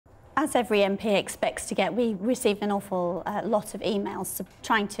as every MP expects to get, we received an awful lot of emails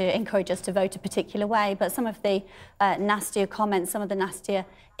trying to encourage us to vote a particular way, but some of the nastier comments, some of the nastier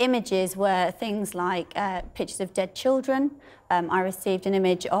images were things like pictures of dead children. I received an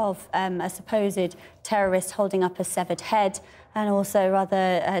image of a supposed terrorist holding up a severed head, and also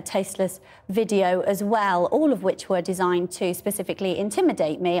rather tasteless video as well, all of which were designed to specifically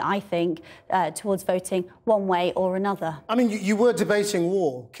intimidate me, I think, towards voting one way or another. I mean, you were debating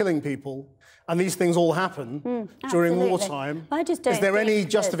war, killing people, and these things all happen during wartime. I just don't. Is there any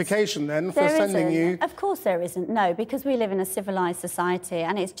justification then for sending you? Of course there isn't, no, because we live in a civilised society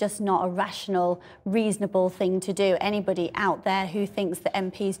and it's just not a rational, reasonable thing to do. Anybody out there who thinks that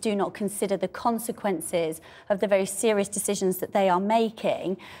MPs do not consider the consequences of the very serious decisions that they are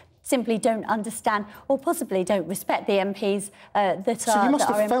making simply don't understand or possibly don't respect the MPs that are in place. So you must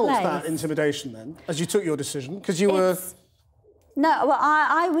have felt that intimidation then, as you took your decision, because you were... No, well,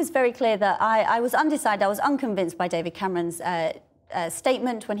 I was very clear that I was undecided. I was unconvinced by David Cameron's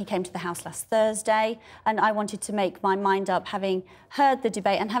statement when he came to the House last Thursday, and I wanted to make my mind up, having heard the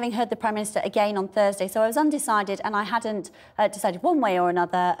debate and having heard the Prime Minister again on Thursday. So I was undecided, and I hadn't decided one way or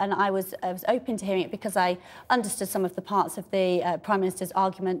another, and I was open to hearing it because I understood some of the parts of the Prime Minister's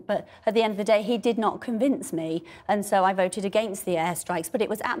argument, but at the end of the day, he did not convince me, and so I voted against the airstrikes. But it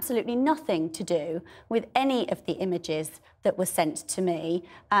was absolutely nothing to do with any of the images that were sent to me,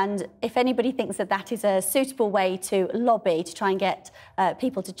 and if anybody thinks that that is a suitable way to lobby to try and get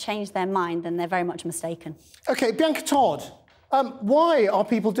people to change their mind, then they're very much mistaken. OK, Bianca Todd, why are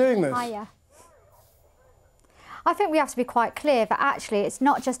people doing this? Hiya. I think we have to be quite clear that actually it's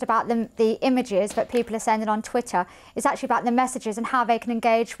not just about the images that people are sending on Twitter, it's actually about the messages and how they can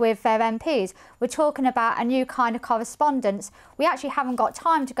engage with their MPs. We're talking about a new kind of correspondence. We actually haven't got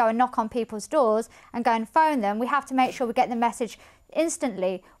time to go and knock on people's doors and go and phone them. We have to make sure we get the message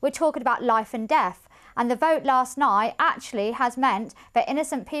instantly. We're talking about life and death. And the vote last night actually has meant that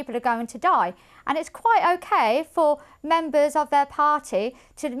innocent people are going to die. And it's quite OK for members of their party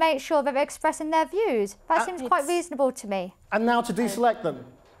to make sure that they're expressing their views. That seems quite reasonable to me. And now to deselect them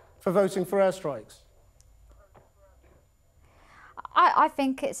for voting for airstrikes? I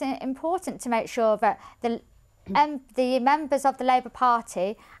think it's important to make sure that the members of the Labour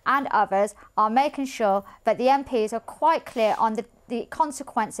Party and others are making sure that the MPs are quite clear on the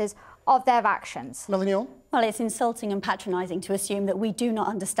consequences of their actions. Melanie Orr? Well, it's insulting and patronising to assume that we do not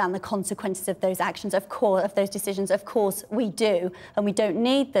understand the consequences of those actions, of those decisions. Of course we do, and we don't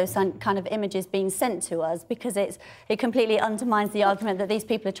need those kind of images being sent to us because it completely undermines the argument that these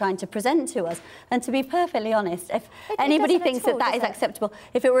people are trying to present to us. And to be perfectly honest, if anybody thinks that that is acceptable,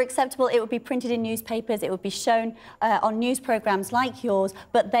 if it were acceptable, it would be printed in newspapers, it would be shown on news programmes like yours,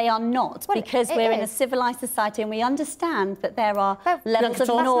 but they are not, because we're in a civilised society and we understand that there are levels of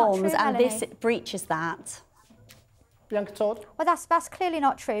norms, and this breaches that. Bianca Todd? Well, that's clearly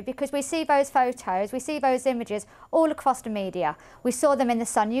not true, because we see those photos, we see those images all across the media. We saw them in the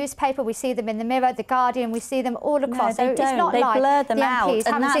Sun newspaper, we see them in the Mirror, the Guardian, we see them all across. No, they don't. It's not they like blur them the out, MPs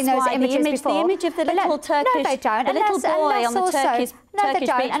and haven't seen those images before. The image of the little Turkish, no, they don't. the little boy on the Turkish beach when he was washed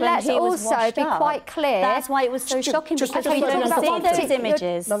up. And let's also be quite clear. That's why it was so shocking, because we don't see those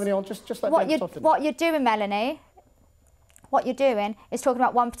images. Melanie Orr, just let Bianca Todd finish. What you're doing, Melanie, what you're doing is talking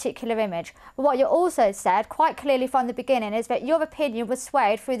about one particular image. But what you also said quite clearly from the beginning is that your opinion was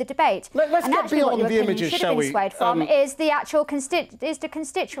swayed through the debate. Let's get beyond the images, shall we? Swayed from is the actual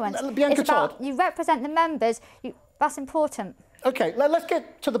constituents. Bianca Todd. You represent the members. That's important. OK, let's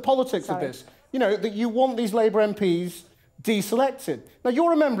get to the politics of this. You know, that you want these Labour MPs deselected. Now,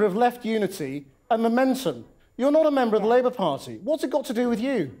 you're a member of Left Unity and Momentum. You're not a member of the Labour Party. What's it got to do with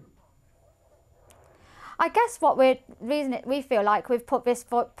you? I guess what we feel like we've put this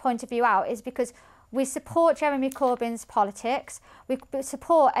point of view out is because we support Jeremy Corbyn's politics, we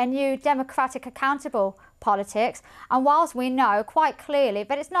support a new democratic, accountable politics, and whilst we know quite clearly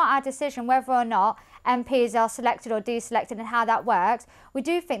that it's not our decision whether or not MPs are selected or deselected and how that works, we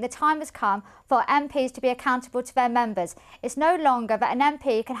do think the time has come for MPs to be accountable to their members. It's no longer that an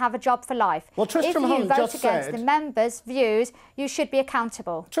MP can have a job for life. Well, Tristram Hunt just said... If you vote against the members' views, you should be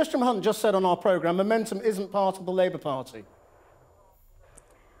accountable. Tristram Hunt just said on our programme, Momentum isn't part of the Labour Party.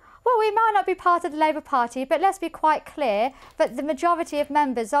 Well, they might not be part of the Labour Party, but let's be quite clear that the majority of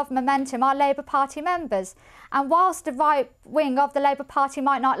members of Momentum are Labour Party members. And whilst the right wing of the Labour Party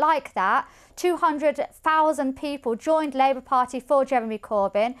might not like that, 200,000 people joined Labour Party for Jeremy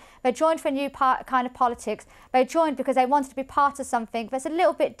Corbyn. They joined for a new kind of politics. They joined because they wanted to be part of something that's a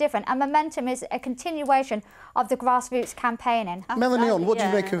little bit different. And Momentum is a continuation of the grassroots campaigning. Melanie, what do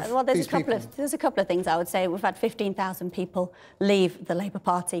you make of these people? There's a couple of things I would say. We've had 15,000 people leave the Labour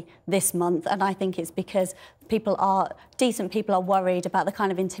Party this month, and I think it's because decent people are worried about the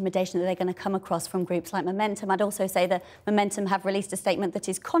kind of intimidation that they're going to come across from groups like Momentum. I'd also say that Momentum have released a statement that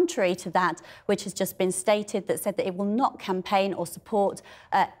is contrary to that, which has just been stated, that said that it will not campaign or support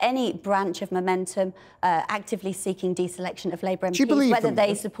any branch of Momentum actively seeking deselection of Labour MPs, do you believe whether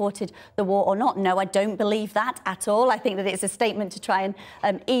they supported the war or not. No, I don't believe that at all. I think that it's a statement to try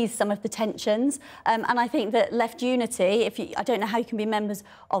and ease some of the tensions. And I think that Left Unity, I don't know how you can be members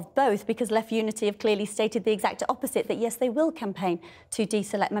of both, because Left Unity have clearly stated the exact opposite, that yes, they will campaign to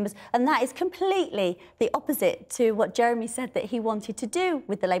deselect members. And that is completely the opposite to what Jeremy said that he wanted to do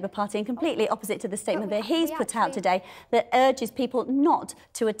with the Labour Party, and completely opposite to the statement that he's put out today that urges people not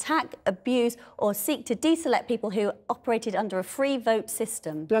to attack, abuse or seek to deselect people who operated under a free vote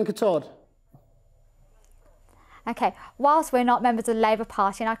system. Bianca Todd. OK, whilst we're not members of the Labour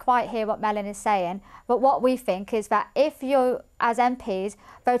Party, and I quite hear what Melanie is saying, but what we think is that if you, as MPs,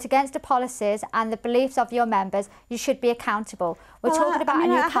 vote against the policies and the beliefs of your members, you should be accountable. We're talking about a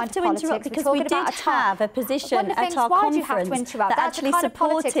new kind of politics. Because we did have a position at our conference that actually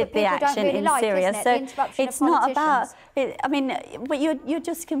supported the action in Syria. So it's not about... I mean, but you're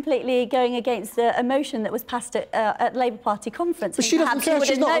just completely going against the emotion that was passed at Labour Party conference. But she doesn't care.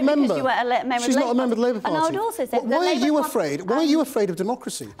 She's not a member. She's not a member of the Labour Party. And I would also say... Why are you afraid? Why are you afraid of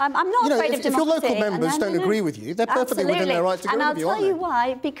democracy? I'm not afraid of democracy. If your local members don't agree with you, they're perfectly within their right to agree with you, aren't they? And I'll tell you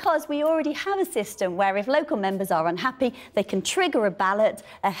why. Because we already have a system where if local members are unhappy, they can trigger a ballot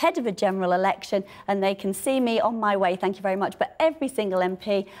ahead of a general election and they can see me on my way, thank you very much. But every single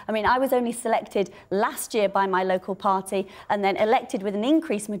MP, I mean, I was only selected last year by my local party and then elected with an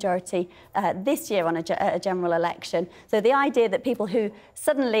increased majority this year on a general election. So the idea that people who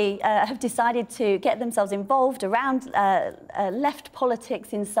suddenly have decided to get themselves involved around left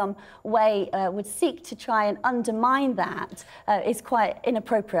politics in some way would seek to try and undermine that is quite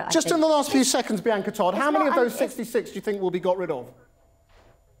inappropriate, I Just think. in the last few seconds, Bianca Todd, how many of those 66 do you think will be got rid of?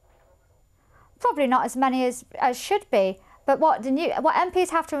 Probably not as many as should be. But what MPs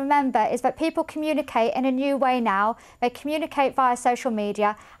have to remember is that people communicate in a new way now. They communicate via social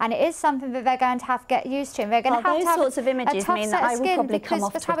media, and it is something that they're going to have to get used to. And they're going to have those to have sorts of images mean that I will probably come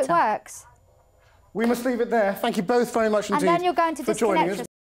off Twitter. That's Twitter. how it works. We must leave it there. Thank you both very much indeed and then you're going to for joining us.